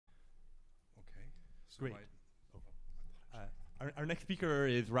So Great. Our next speaker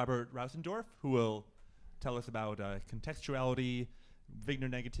is Robert Raussendorf, who will tell us about contextuality, Wigner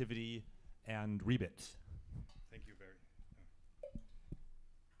negativity, and rebits. Thank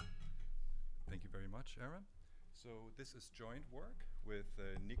you very much, Aaron. So this is joint work with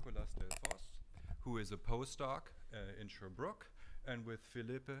Nicolas Delfosse, who is a postdoc in Sherbrooke, and with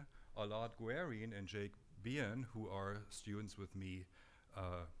Philippe, Allard Guerin, and Jake Bian, who are students with me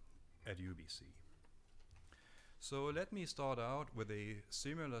at UBC. So let me start out with a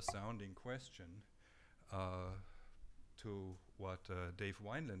similar sounding question to what Dave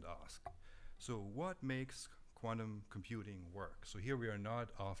Wineland asked. So what makes quantum computing work? So here we are not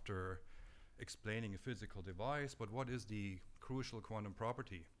after explaining a physical device, but what is the crucial quantum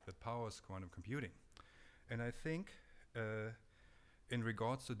property that powers quantum computing? And I think in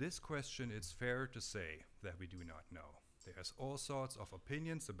regards to this question, it's fair to say that we do not know. There's all sorts of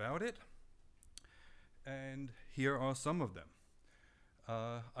opinions about it, and here are some of them.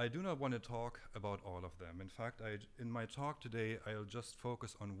 I do not want to talk about all of them. In fact, in my talk today, I'll just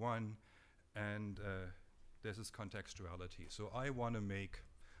focus on one, and this is contextuality. So I want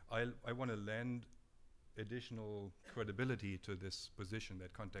to lend additional credibility to this position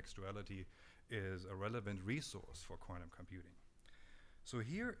that contextuality is a relevant resource for quantum computing. So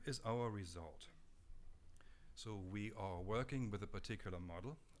here is our result. So we are working with a particular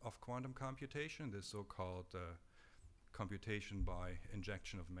model of quantum computation, this so-called computation by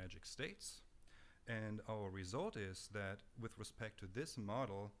injection of magic states. And our result is that with respect to this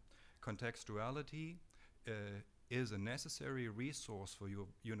model, contextuality is a necessary resource for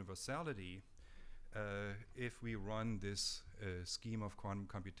universality if we run this scheme of quantum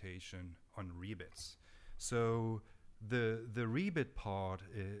computation on rebits. So the rebit part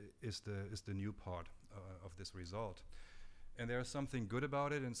is the new part of this result. And there's something good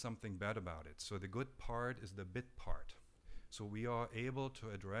about it and something bad about it. So the good part is the bit part. So we are able to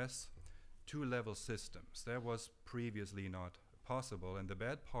address two-level systems. That was previously not possible. And the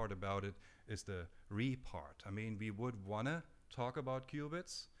bad part about it is the re part. I mean, we would want to talk about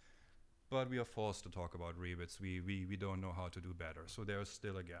qubits, but we are forced to talk about rebits. We don't know how to do better. So there's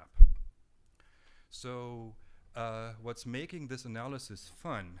still a gap. So what's making this analysis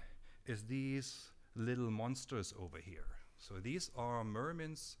fun is these little monsters over here. So these are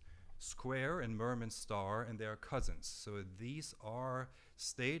Mermin's square and Mermin's star, and they are cousins. So these are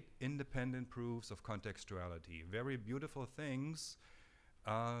state-independent proofs of contextuality. Very beautiful things,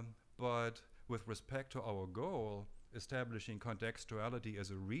 but with respect to our goal, establishing contextuality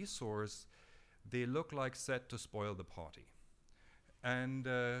as a resource, they look like set to spoil the party. And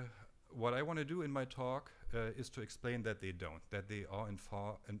what I want to do in my talk is to explain that they don't, that they are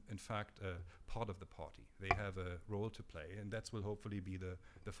in fact part of the party. They have a role to play, and that will hopefully be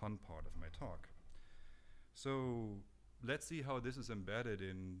the fun part of my talk. So let's see how this is embedded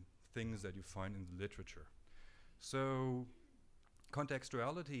in things that you find in the literature. So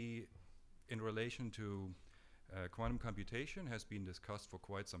contextuality in relation to quantum computation has been discussed for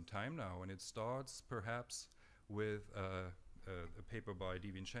quite some time now, and it starts perhaps with a paper by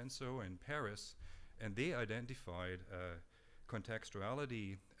Di Vincenzo in Paris, and they identified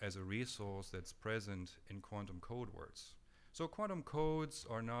contextuality as a resource that's present in quantum code words. So quantum codes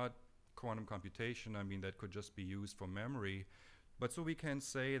are not quantum computation. I mean, that could just be used for memory. But so we can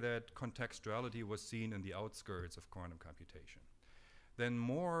say that contextuality was seen in the outskirts of quantum computation. Then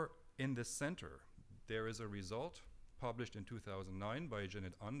more in the center, there is a result published in 2009 by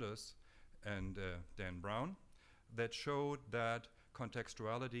Janet Anders and Dan Brown that showed that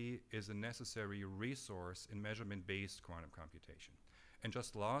contextuality is a necessary resource in measurement-based quantum computation. And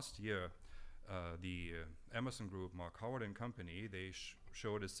just last year, the Emerson Group, Mark Howard and company, they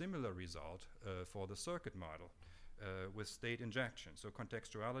showed a similar result for the circuit model with state injection. So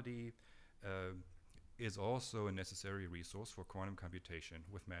contextuality is also a necessary resource for quantum computation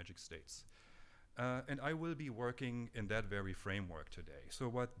with magic states. And I will be working in that very framework today. So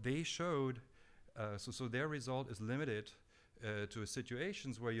what they showed, so their result is limited to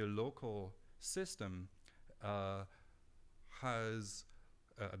situations where your local system has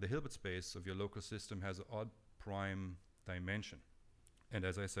the Hilbert space of your local system has an odd prime dimension. And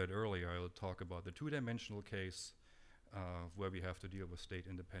as I said earlier, I'll talk about the two-dimensional case where we have to deal with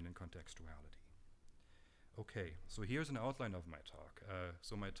state-independent contextuality. Okay, so here's an outline of my talk.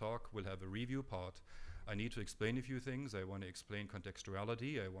 So my talk will have a review part. I need to explain a few things. I want to explain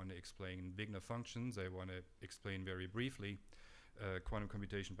contextuality. I want to explain Wigner functions. I want to explain very briefly quantum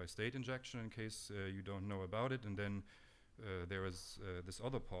computation by state injection in case you don't know about it. And then there is this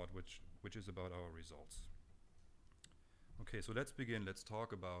other part which is about our results. Okay, so let's begin. Let's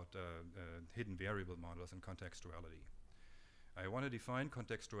talk about hidden variable models and contextuality. I want to define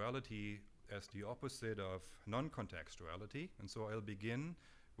contextuality as the opposite of non-contextuality, and so I'll begin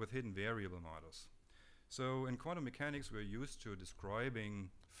with hidden variable models. So in quantum mechanics, we're used to describing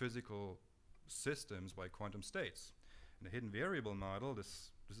physical systems by quantum states. In a hidden variable model, this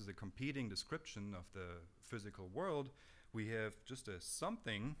is a competing description of the physical world. We have just a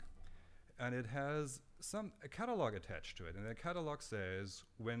something, and it has a catalog attached to it. And the catalog says,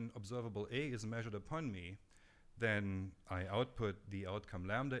 when observable A is measured upon me, then I output the outcome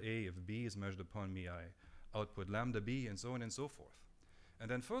lambda A. If B is measured upon me, I output lambda B, and so on and so forth. And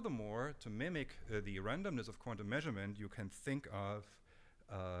then furthermore, to mimic the randomness of quantum measurement, you can think of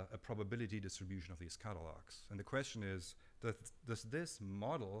a probability distribution of these catalogs. And the question is, does this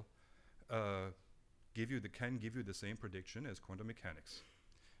model can give you the same prediction as quantum mechanics?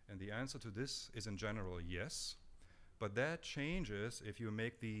 And the answer to this is in general yes, but that changes if you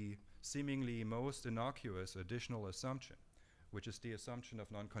make the seemingly most innocuous additional assumption, which is the assumption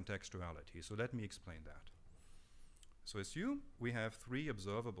of non-contextuality. So let me explain that. So assume we have three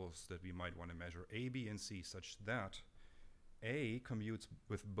observables that we might want to measure, A, B, and C, such that A commutes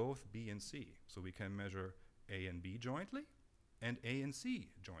with both B and C. So we can measure A and B jointly and A and C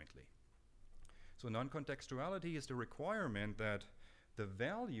jointly. So non-contextuality is the requirement that the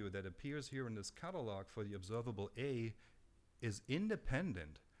value that appears here in this catalog for the observable A is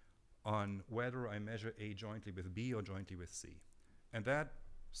independent on whether I measure A jointly with B or jointly with C. And that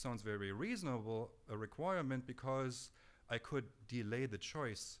sounds very reasonable, a requirement, because I could delay the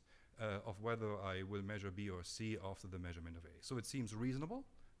choice of whether I will measure B or C after the measurement of A. So it seems reasonable,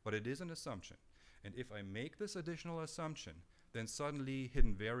 but it is an assumption. And if I make this additional assumption, then suddenly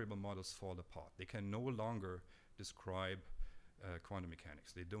hidden variable models fall apart. They can no longer describe quantum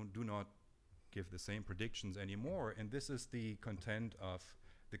mechanics. They do not give the same predictions anymore, and this is the content of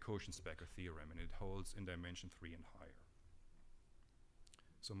the Cauchy-Specker theorem, and it holds in dimension 3 and higher.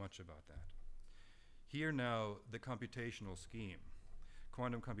 So much about that. Here now, the computational scheme,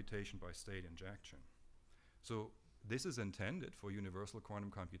 quantum computation by state injection. So this is intended for universal quantum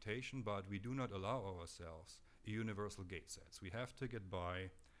computation, but we do not allow ourselves a universal gate sets. We have to get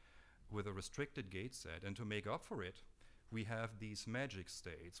by with a restricted gate set, and to make up for it, we have these magic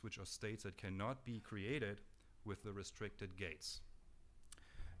states, which are states that cannot be created with the restricted gates.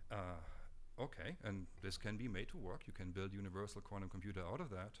 Okay, and this can be made to work. You can build universal quantum computer out of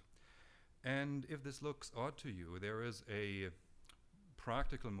that. And if this looks odd to you, there is a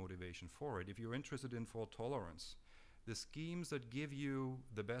practical motivation for it. If you're interested in fault tolerance, the schemes that give you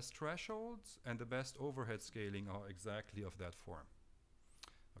the best thresholds and the best overhead scaling are exactly of that form.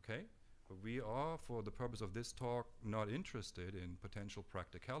 Okay? But we are, for the purpose of this talk, not interested in potential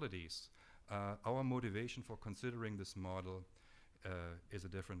practicalities. Our motivation for considering this model is a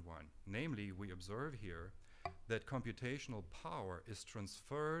different one. Namely, we observe here that computational power is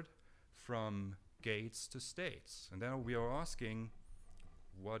transferred from gates to states. And then we are asking,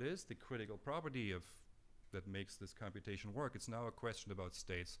 what is the critical property that makes this computation work? It's now a question about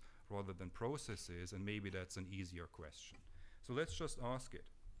states rather than processes, and maybe that's an easier question. So let's just ask it.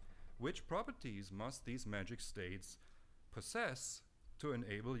 Which properties must these magic states possess to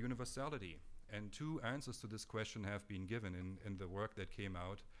enable universality? And two answers to this question have been given in the work that came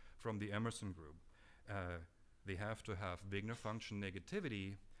out from the Emerson group. They have to have Wigner function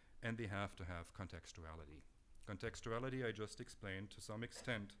negativity, and they have to have contextuality. Contextuality I just explained to some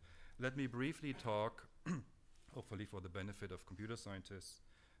extent. Let me briefly talk, hopefully for the benefit of computer scientists,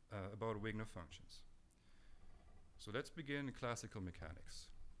 about Wigner functions. So let's begin in classical mechanics.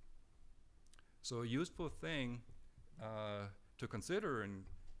 So a useful thing to consider in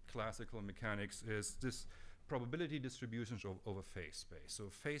classical mechanics is this probability distribution over phase space. So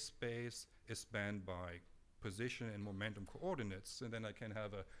phase space is spanned by position and momentum coordinates, and then I can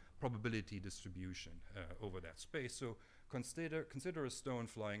have a probability distribution over that space. So consider a stone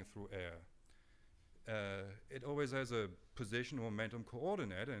flying through air. It always has a position momentum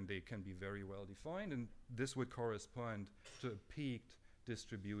coordinate, and they can be very well defined, and this would correspond to a peaked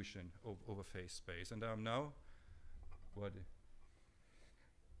distribution over phase space. And now, what?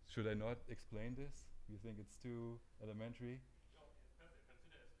 Should I not explain this? You think it's too elementary? No, perfect.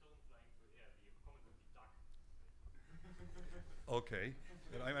 Consider a stone flying through air. The comment would be duck. Okay,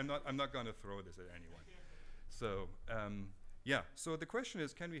 but I'm not going to throw this at anyone. So yeah, so the question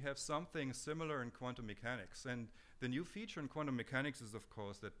is, can we have something similar in quantum mechanics? And the new feature in quantum mechanics is, of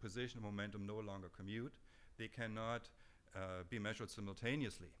course, that position and momentum no longer commute. They cannot be measured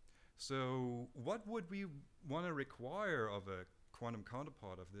simultaneously. So what would we want to require of a quantum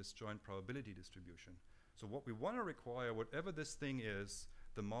counterpart of this joint probability distribution? So what we want to require, whatever this thing is,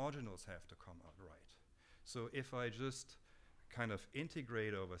 the marginals have to come out right. So if I just kind of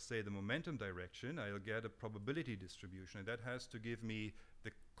integrate over, say, the momentum direction, I'll get a probability distribution, and that has to give me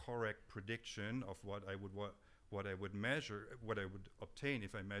the correct prediction of what I would measure, what I would obtain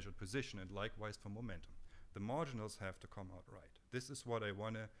if I measured position, and likewise for momentum. The marginals have to come out right. This is what I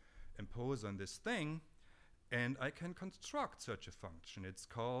want to impose on this thing, and I can construct such a function. It's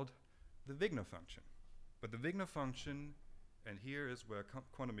called the Wigner function. But the Wigner function, and here is where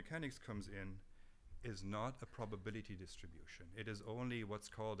quantum mechanics comes in, is not a probability distribution. It is only what's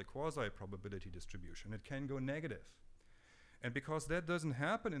called a quasi-probability distribution. It can go negative. And because that doesn't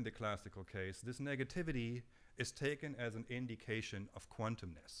happen in the classical case, this negativity is taken as an indication of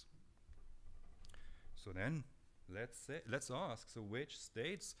quantumness. So then, let's ask, so which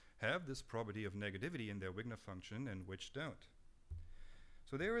states have this property of negativity in their Wigner function and which don't?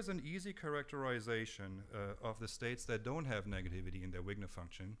 So there is an easy characterization of the states that don't have negativity in their Wigner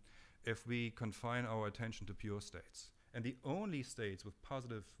function if we confine our attention to pure states. And the only states with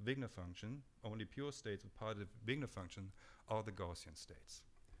positive Wigner function, only pure states with positive Wigner function, are the Gaussian states.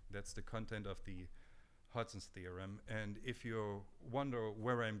 That's the content of the Hudson's theorem. And if you wonder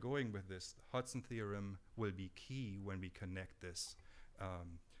where I'm going with this, the Hudson theorem will be key when we connect this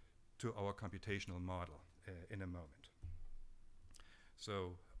to our computational model in a moment.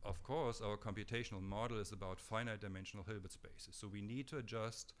 So, of course, our computational model is about finite dimensional Hilbert spaces. So we need to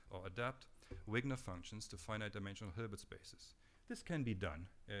adjust or adapt Wigner functions to finite dimensional Hilbert spaces. This can be done,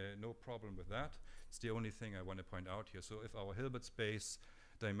 no problem with that. It's the only thing I want to point out here. So if our Hilbert space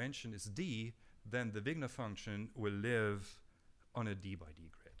dimension is D, then the Wigner function will live on a D by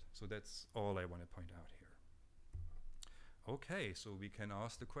D grid. So that's all I want to point out here. Okay, so we can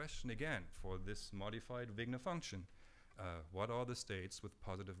ask the question again for this modified Wigner function. What are the states with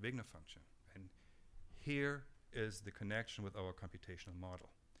positive Wigner function? And here is the connection with our computational model.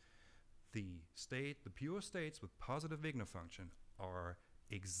 The pure states with positive Wigner function are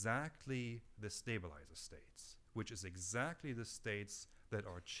exactly the stabilizer states, which is exactly the states that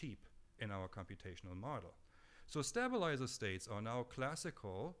are cheap in our computational model. So stabilizer states are now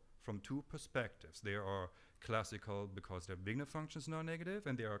classical from two perspectives. They are classical because their Wigner function is non-negative,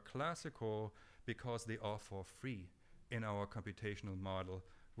 and they are classical because they are for free in our computational model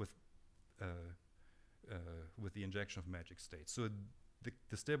with the injection of magic states. So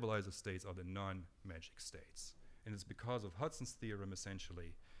the stabilizer states are the non-magic states. And it's because of Hudson's theorem,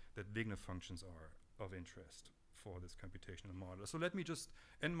 essentially, that Wigner functions are of interest for this computational model. So let me just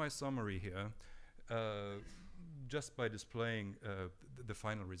end my summary here just by displaying the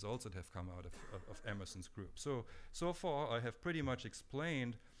final results that have come out of Emerson's group. So far, I have pretty much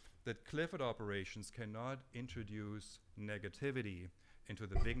explained that Clifford operations cannot introduce negativity into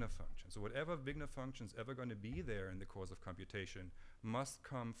the Wigner function. So whatever Wigner function is ever going to be there in the course of computation must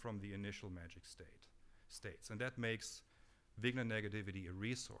come from the initial magic states. And that makes Wigner negativity a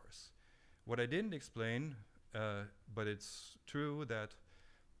resource. What I didn't explain, but it's true, that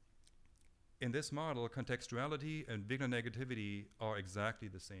in this model, contextuality and Wigner negativity are exactly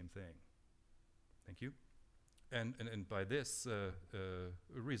the same thing. Thank you. And by this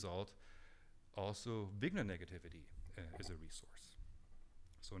result, also Wigner negativity is a resource.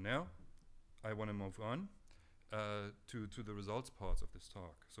 So now I want to move on to the results parts of this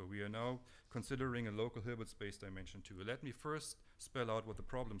talk. So we are now considering a local Hilbert space dimension 2. Let me first spell out what the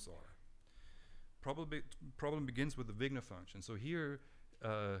problems are. Problem begins with the Wigner function. So here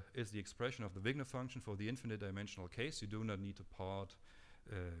is the expression of the Wigner function for the infinite dimensional case. You do not need to part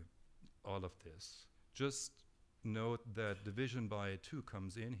all of this. Just note that division by 2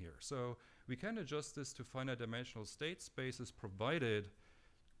 comes in here. So we can adjust this to finite dimensional state spaces provided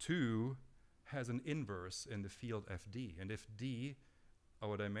 2 has an inverse in the field fd. And if d,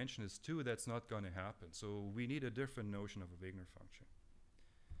 our dimension is 2, that's not going to happen. So we need a different notion of a Wigner function.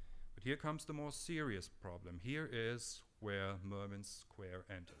 But here comes the more serious problem. Here is where Mermin's square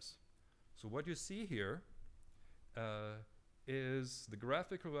enters. So what you see here is the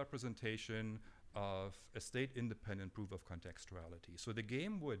graphical representation of a state-independent proof of contextuality. So the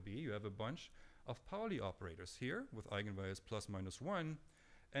game would be, you have a bunch of Pauli operators here with eigenvalues plus minus 1,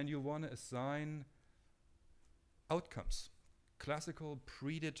 and you want to assign outcomes, classical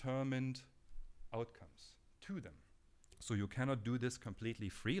predetermined outcomes to them. So you cannot do this completely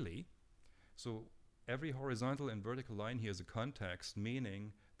freely. So every horizontal and vertical line here is a context,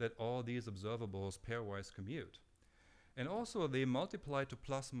 meaning that all these observables pairwise commute. And also they multiply to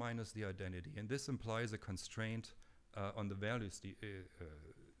plus minus the identity, and this implies a constraint on the values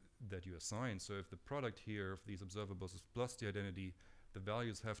that you assign. So if the product here of these observables is plus the identity, the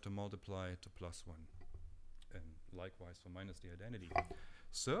values have to multiply to plus 1. likewise for minus the identity.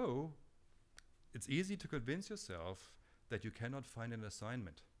 So it's easy to convince yourself that you cannot find an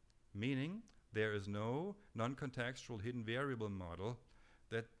assignment, meaning there is no non-contextual hidden variable model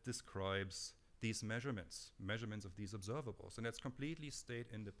that describes these measurements of these observables, and that's completely state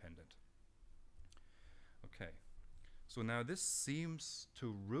independent. Okay, so now this seems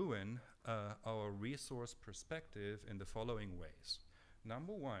to ruin our resource perspective in the following ways.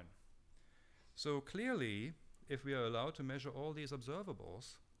 Number one, so clearly, if we are allowed to measure all these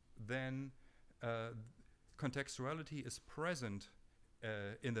observables, then contextuality is present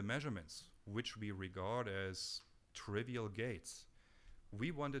in the measurements, which we regard as trivial gates.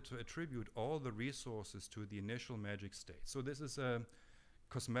 We wanted to attribute all the resources to the initial magic state. So this is a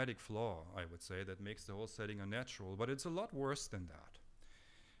cosmetic flaw, I would say, that makes the whole setting unnatural, but it's a lot worse than that.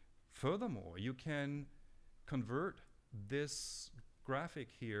 Furthermore, you can convert this graphic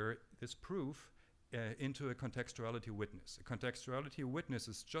here, this proof, into a contextuality witness. A contextuality witness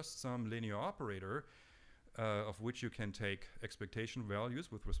is just some linear operator of which you can take expectation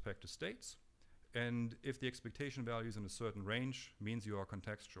values with respect to states. And if the expectation value is in a certain range, means you are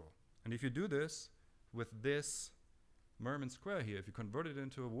contextual. And if you do this with this Mermin square here, if you convert it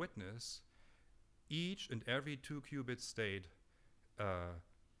into a witness, each and every 2-qubit state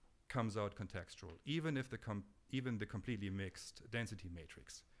comes out contextual, even if even the completely mixed density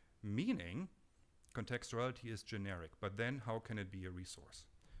matrix. Meaning, contextuality is generic, but then how can it be a resource?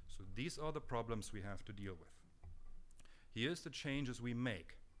 So these are the problems we have to deal with. Here's the changes we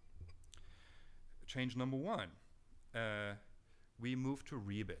make. Change number one, we move to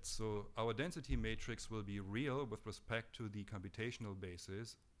rebits. So our density matrix will be real with respect to the computational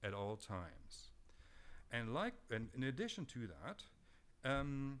basis at all times. And in addition to that,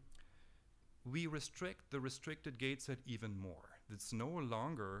 we restrict the restricted gate set even more. It's no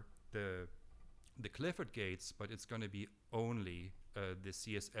longer the Clifford gates, but it's going to be only the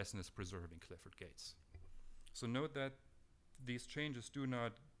CSSness preserving Clifford gates. So note that these changes do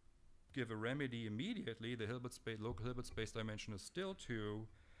not give a remedy immediately. The Hilbert space, local Hilbert space dimension is still 2,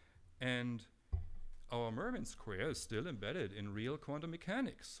 and our Mermin square is still embedded in real quantum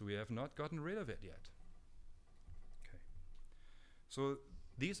mechanics. We have not gotten rid of it yet. Okay. So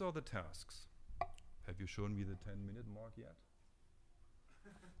these are the tasks. Have you shown me the 10-minute mark yet?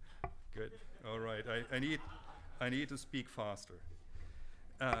 Good. All right. I need to speak faster.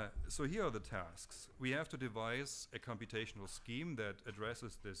 So here are the tasks. We have to devise a computational scheme that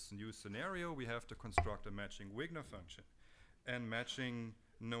addresses this new scenario. We have to construct a matching Wigner function and matching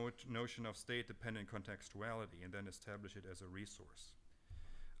notion of state-dependent contextuality, and then establish it as a resource.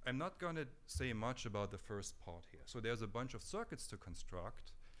 I'm not going to say much about the first part here. So there's a bunch of circuits to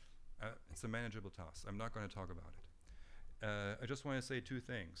construct. It's a manageable task. I'm not going to talk about it. I just want to say two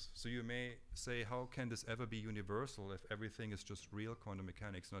things. So you may say, how can this ever be universal if everything is just real quantum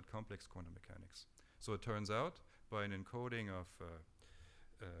mechanics, not complex quantum mechanics? So it turns out, by an encoding of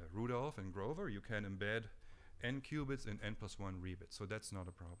Rudolph and Grover, you can embed n qubits in n+1 rebits. So that's not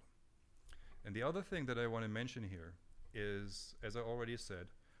a problem. And the other thing that I want to mention here is, as I already said,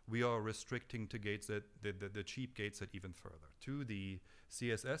 we are restricting to gates that the cheap gates set even further, to the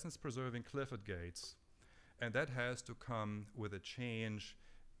CSSness preserving Clifford gates. And that has to come with a change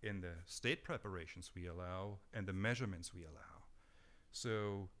in the state preparations we allow and the measurements we allow.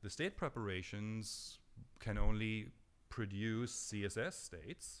 So the state preparations can only produce CSS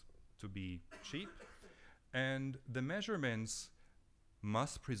states to be cheap, and the measurements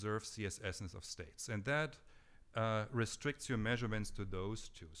must preserve CSSness of states. And that restricts your measurements to those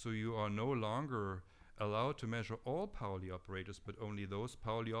two. So you are no longer allowed to measure all Pauli operators, but only those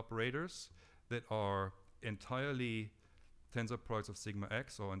Pauli operators that are entirely tensor products of sigma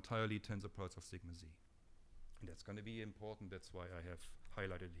x or entirely tensor products of sigma z. And that's going to be important. That's why I have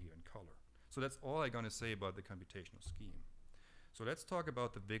highlighted here in color. So that's all I'm going to say about the computational scheme. So let's talk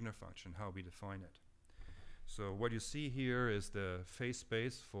about the Wigner function, how we define it. So what you see here is the phase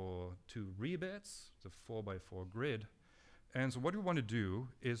space for 2 rebits, the 4x4 grid. And so what we want to do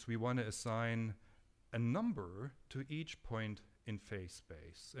is we want to assign a number to each point in phase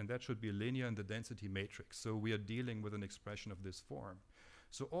space, and that should be linear in the density matrix. So we are dealing with an expression of this form.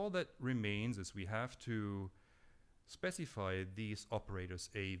 So all that remains is we have to specify these operators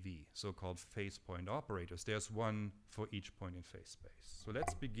AV, so-called phase point operators. There's one for each point in phase space. So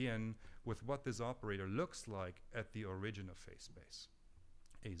let's begin with what this operator looks like at the origin of phase space,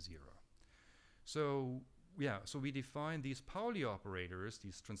 A0. So yeah, so we define these Pauli operators,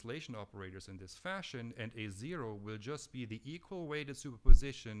 these translation operators in this fashion, and A0 will just be the equal weighted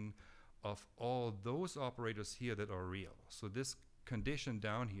superposition of all those operators here that are real. So this condition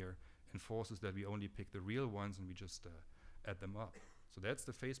down here enforces that we only pick the real ones and we just add them up. So that's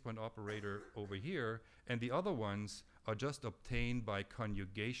the phase point operator over here, and the other ones are just obtained by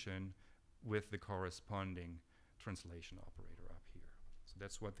conjugation with the corresponding translation operator up here. So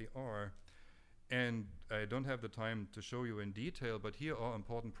that's what they are. And I don't have the time to show you in detail, but here are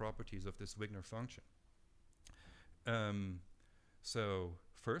important properties of this Wigner function. So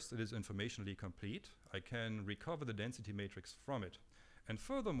first, it is informationally complete. I can recover the density matrix from it. And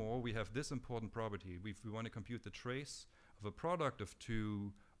furthermore, we have this important property. If we want to compute the trace of a product of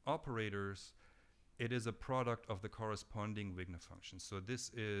two operators, it is a product of the corresponding Wigner function. So this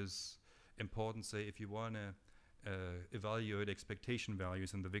is important, say, if you want to evaluate expectation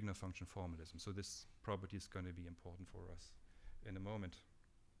values in the Wigner function formalism. So this property is going to be important for us in a moment.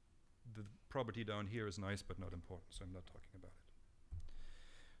 The property down here is nice but not important, so I'm not talking about it.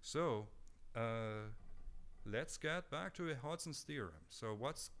 So let's get back to Hudson's theorem. So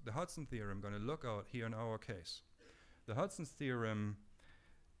what's the Hudson theorem going to look out here in our case? The Hudson's theorem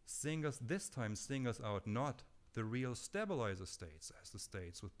this time singles out not the real stabilizer states as the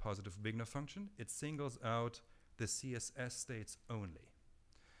states with positive Wigner function. It singles out the CSS states only.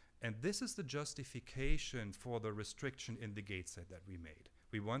 And this is the justification for the restriction in the gate set that we made.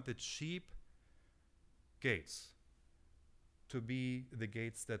 We want the cheap gates to be the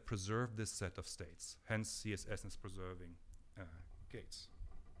gates that preserve this set of states. Hence, CSS is preserving gates.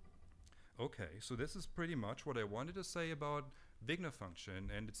 Okay, so this is pretty much what I wanted to say about Wigner function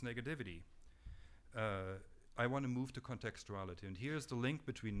and its negativity. I want to move to contextuality, and here's the link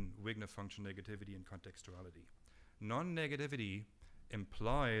between Wigner function negativity and contextuality. Non-negativity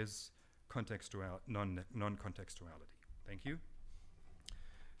implies non-contextuality. Thank you.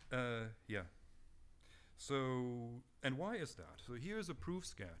 Yeah. So, and why is that? So here's a proof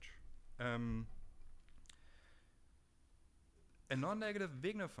sketch. A non-negative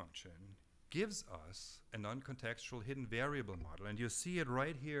Wigner function gives us a non-contextual hidden variable model, and you see it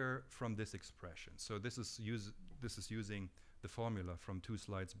right here from this expression. So this is using the formula from 2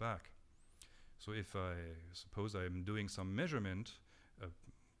 slides back. So if I suppose I'm doing some measurement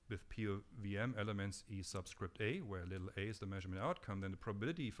with POVM elements E subscript A, where little a is the measurement outcome, then the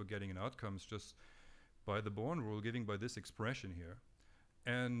probability for getting an outcome is just by the Born rule given by this expression here.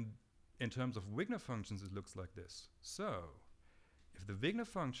 And in terms of Wigner functions, it looks like this. So if the Wigner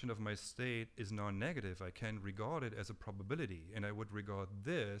function of my state is non-negative, I can regard it as a probability, and I would regard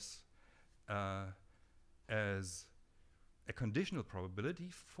this as a conditional probability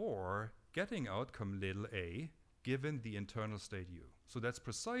for getting outcome little a given the internal state u. So that's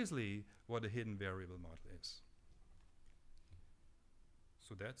precisely what a hidden variable model is.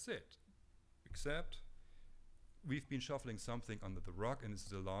 So that's it. Except we've been shuffling something under the rug, and it's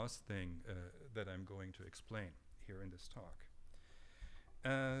the last thing that I'm going to explain here in this talk.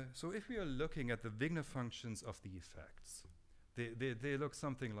 So if we are looking at the Wigner functions of the effects, they look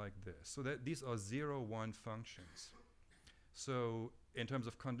something like this. So that these are 0, 1 functions. So in terms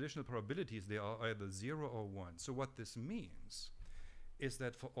of conditional probabilities, they are either 0 or 1. So what this means is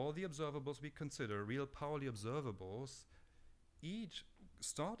that for all the observables we consider, real Pauli observables, each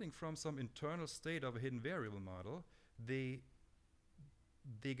starting from some internal state of a hidden variable model, they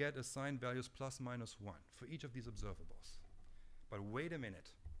get assigned values plus minus 1 for each of these observables. But wait a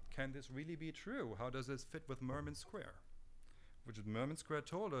minute, can this really be true? How does this fit with Mermin square? Which Mermin square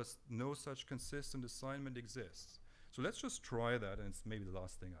told us no such consistent assignment exists. So let's just try that, and it's maybe the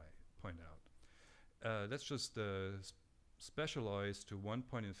last thing I point out. Let's just specialize to one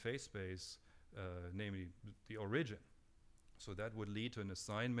point in phase space, namely the origin. So that would lead to an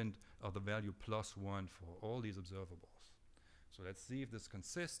assignment of the value plus 1 for all these observables. So let's see if this is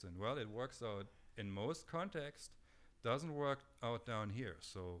consistent. Well, it works out in most contexts, doesn't work out down here.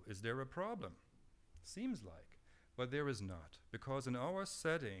 So is there a problem? Seems like, but there is not, because in our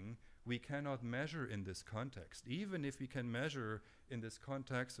setting, we cannot measure in this context, even if we can measure in this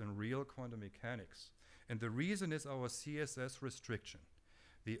context in real quantum mechanics. And the reason is our CSS restriction.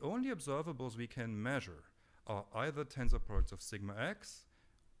 The only observables we can measure are either tensor products of sigma x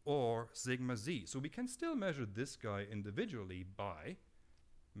or sigma z. So we can still measure this guy individually by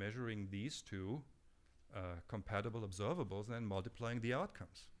measuring these two compatible observables and multiplying the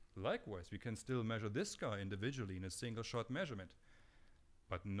outcomes. Likewise, we can still measure this guy individually in a single shot measurement,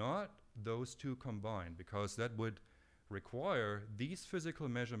 but not those two combined, because that would require these physical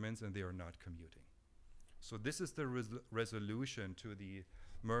measurements and they are not commuting. So this is the resolution to the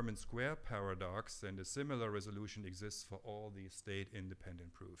Mermin square paradox, and a similar resolution exists for all the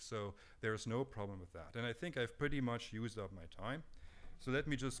state-independent proofs. So there is no problem with that. And I think I've pretty much used up my time. So let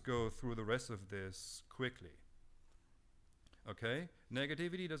me just go through the rest of this quickly. Okay,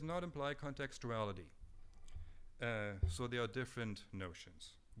 negativity does not imply contextuality. So there are different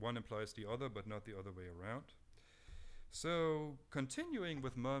notions. One implies the other, but not the other way around. So continuing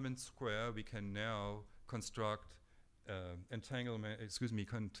with Merman's square, we can now construct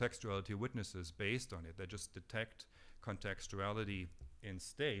contextuality witnesses based on it that just detect contextuality in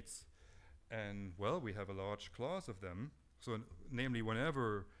states. And well, we have a large class of them. So namely,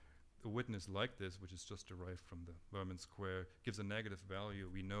 whenever a witness like this, which is just derived from the Merman square, gives a negative value,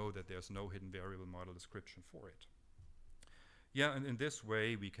 we know that there's no hidden variable model description for it. Yeah, and in this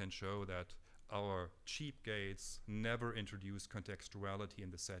way, we can show that our cheap gates never introduce contextuality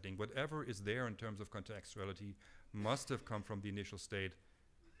in the setting. Whatever is there in terms of contextuality must have come from the initial state.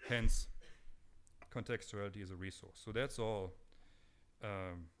 Hence, contextuality is a resource. So that's all.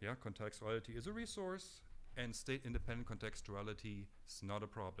 Yeah, contextuality is a resource, and state-independent contextuality is not a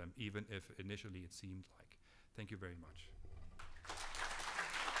problem, even if initially it seemed like. Thank you very much.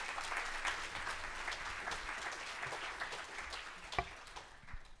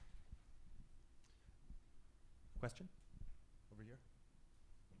 Question? Over here.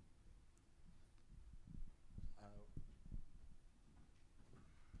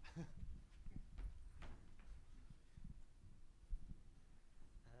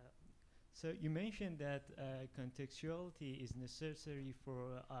 So you mentioned that contextuality is necessary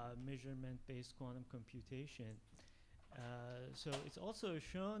for measurement-based quantum computation. So it's also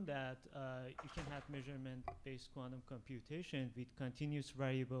shown that you can have measurement-based quantum computation with continuous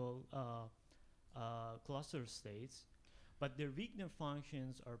variable cluster states, but their Wigner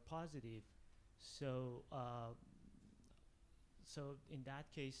functions are positive. So, so in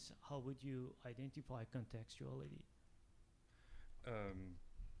that case, how would you identify contextuality?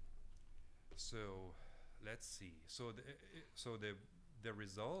 So let's see. So the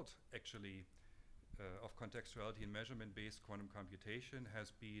result actually of contextuality in measurement-based quantum computation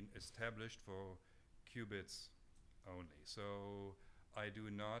has been established for qubits only. So I do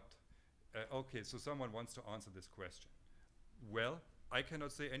not. Okay, so someone wants to answer this question. Well, I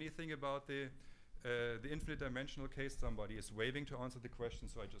cannot say anything about the infinite dimensional case. Somebody is waving to answer the question,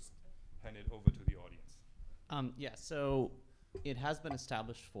 so I just hand it over to the audience. Yeah, so it has been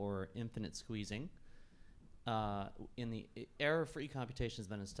established for infinite squeezing. In the error-free computation has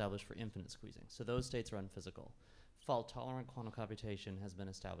been established for infinite squeezing. So those states are unphysical. Fault-tolerant quantum computation has been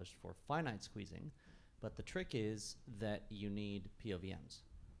established for finite squeezing, but the trick is that you need POVMs.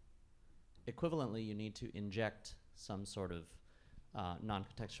 Equivalently, you need to inject some sort of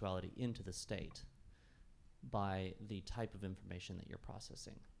non-contextuality into the state by the type of information that you're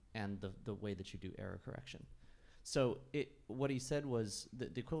processing and the way that you do error correction. So what he said was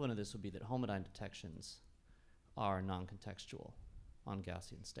that the equivalent of this would be that homodyne detections are non-contextual on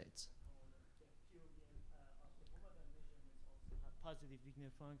Gaussian states. Positive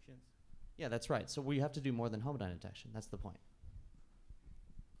Wigner functions. Yeah, that's right. So we have to do more than homodyne detection. That's the point.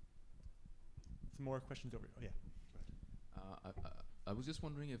 Some more questions over here. Oh, yeah. I was just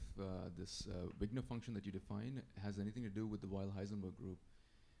wondering if this Wigner function that you define has anything to do with the Weil-Heisenberg group.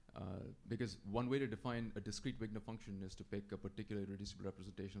 Because one way to define a discrete Wigner function is to pick a particular reducible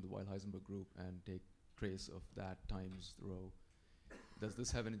representation of the Weil-Heisenberg group and take trace of that times the row. Does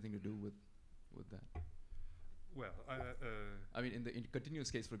this have anything to do with that? Well, I mean, in the continuous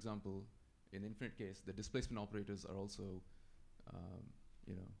case, for example, in the infinite case, the displacement operators are also,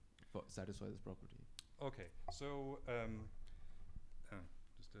 satisfy this property. okay, so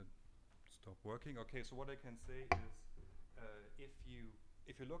just stop working. Okay, so what I can say is,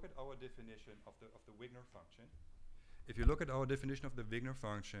 if you look at our definition of the Wigner function,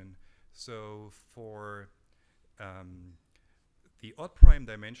 so for the odd prime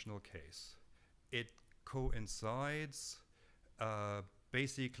dimensional case, it coincides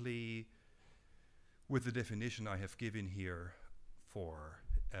basically with the definition I have given here for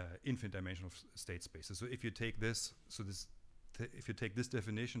infinite dimensional state spaces. So if you take this, if you take this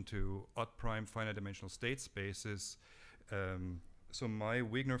definition to odd prime finite dimensional state spaces, so my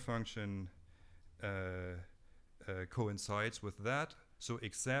Wigner function coincides with that. So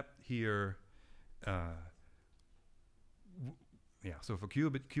except here, so for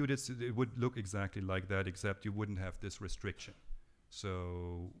qubits, it would look exactly like that, except you wouldn't have this restriction.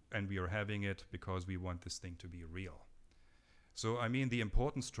 So, and we are having it because we want this thing to be real. So, I mean, the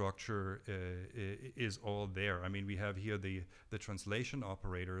important structure is all there. I mean, we have here the translation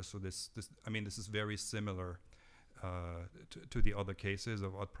operator. So this is very similar to the other cases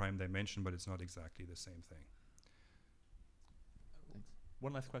of odd prime dimension, but it's not exactly the same thing. Thanks.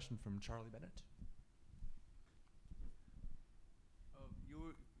 One last question from Charlie Bennett.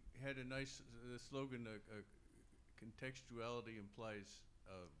 You had a nice slogan, contextuality implies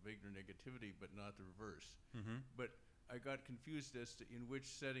Wigner negativity, but not the reverse. But I got confused as to in which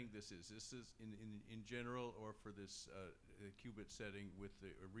setting this is. This is in general, or for this qubit setting with the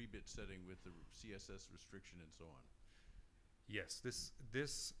rebit setting with the CSS restriction and so on. Yes,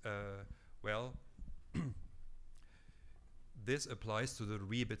 well, this applies to the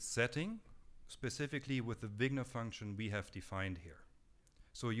rebit setting, specifically with the Wigner function we have defined here.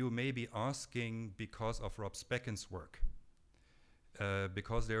 So you may be asking because of Rob Speckin's work,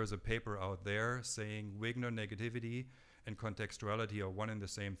 because there is a paper out there saying Wigner negativity and contextuality are one and the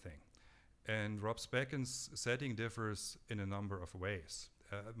same thing. And Rob Speckin's setting differs in a number of ways.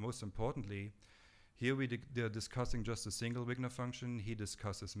 Most importantly, here they're discussing just a single Wigner function. He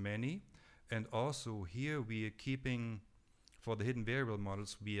discusses many. And also here we are keeping, for the hidden variable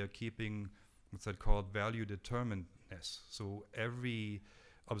models, we are keeping what's that called value determinedness. So every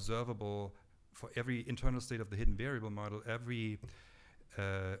observable, for every internal state of the hidden variable model, every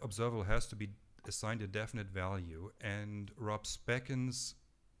observable has to be assigned a definite value. And Rob Speckin's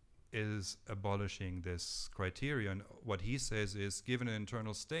is abolishing this criterion. What he says is, given an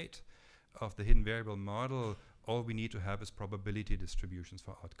internal state of the hidden variable model, all we need to have is probability distributions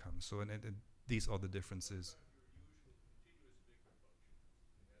for outcomes. So and these are the differences.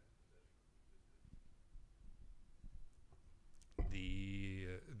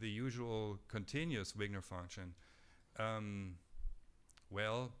 The usual continuous Wigner function,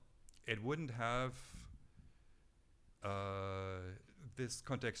 well, it wouldn't have this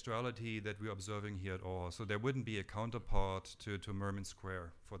contextuality that we're observing here at all. So there wouldn't be a counterpart to Mermin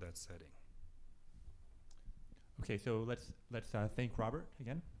square for that setting. Okay, so let's thank Robert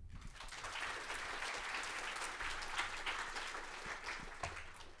again.